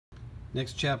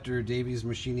Next chapter, Davy's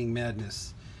Machining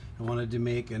Madness. I wanted to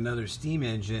make another steam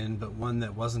engine, but one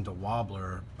that wasn't a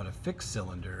wobbler, but a fixed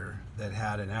cylinder that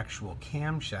had an actual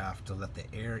camshaft to let the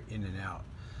air in and out.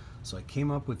 So I came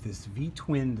up with this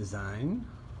V-twin design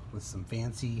with some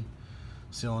fancy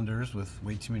cylinders with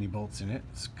way too many bolts in it.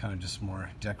 It's kind of just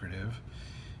more decorative.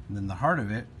 And then the heart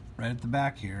of it, right at the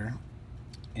back here,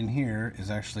 in here is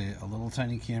actually a little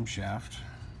tiny camshaft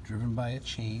driven by a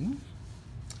chain.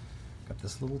 Got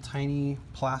this little tiny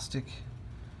plastic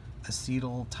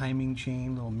acetal timing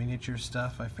chain, little miniature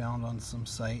stuff I found on some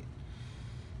site.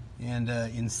 And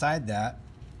inside that,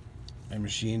 I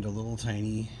machined a little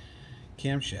tiny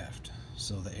camshaft.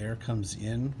 So the air comes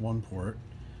in one port,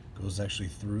 goes actually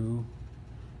through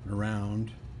and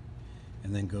around,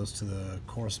 and then goes to the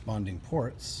corresponding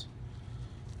ports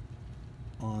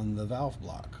on the valve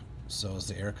block. So as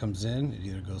the air comes in, it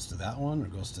either goes to that one or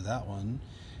goes to that one.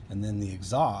 And then the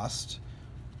exhaust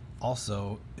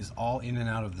also is all in and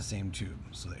out of the same tube.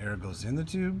 So the air goes in the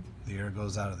tube, the air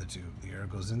goes out of the tube, the air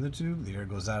goes in the tube, the air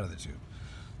goes out of the tube.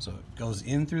 So it goes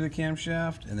in through the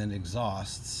camshaft and then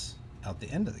exhausts out the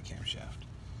end of the camshaft.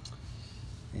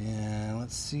 And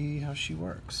let's see how she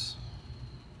works.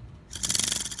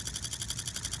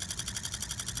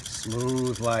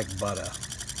 Smooth like butter.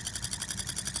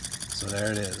 So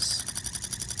there it is.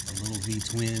 A little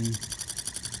V-twin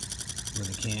with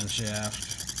a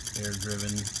camshaft, air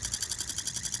driven.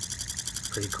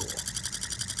 Pretty cool.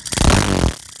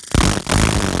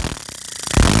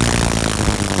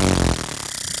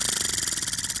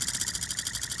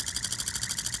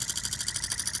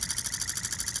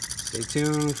 Stay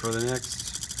tuned for the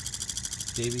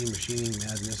next Davy Machining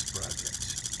Madness project.